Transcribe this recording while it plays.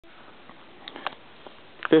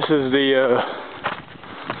This is the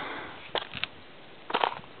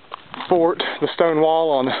fort, the stone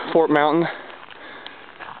wall on Fort Mountain.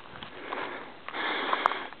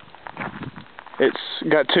 It's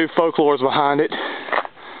got two folklores behind it.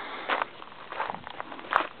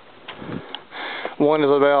 One is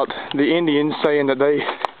about the Indians saying that they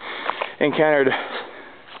encountered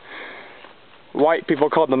white people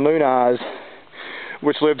called the mooneyed,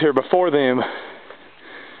 which lived here before them.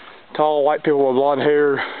 Tall white people with blonde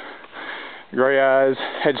hair, gray eyes,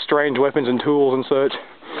 had strange weapons and tools and such.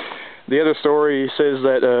 The other story says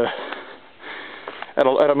that at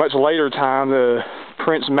a much later time, the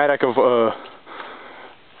Prince Maddock of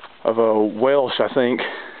Welsh, I think,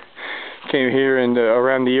 came here in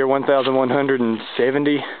around the year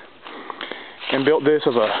 1170 and built this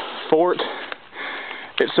as a fort.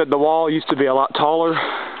 It said the wall used to be a lot taller,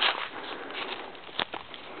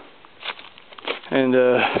 and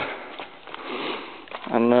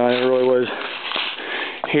I don't know, it really was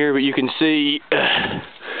here, but you can see,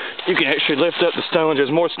 you can actually lift up the stones.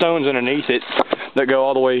 There's more stones underneath it that go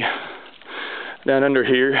all the way down under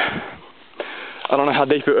here. I don't know how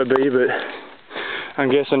deep it would be, but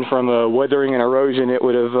I'm guessing from weathering and erosion it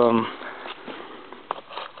would have,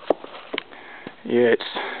 yeah, it's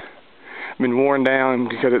been worn down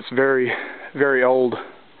because it's very, very old.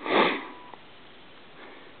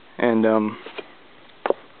 And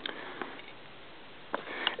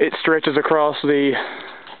it stretches across the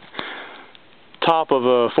top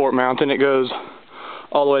of Fort Mountain. It goes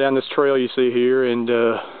all the way down this trail you see here, and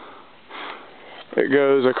it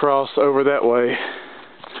goes across over that way.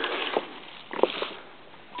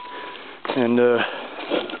 And I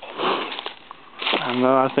don't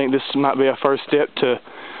know, I think this might be a first step to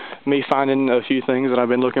me finding a few things that I've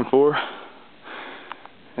been looking for.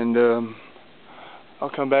 And I'll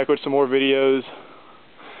come back with some more videos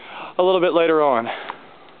a little bit later on.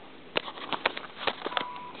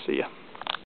 See ya.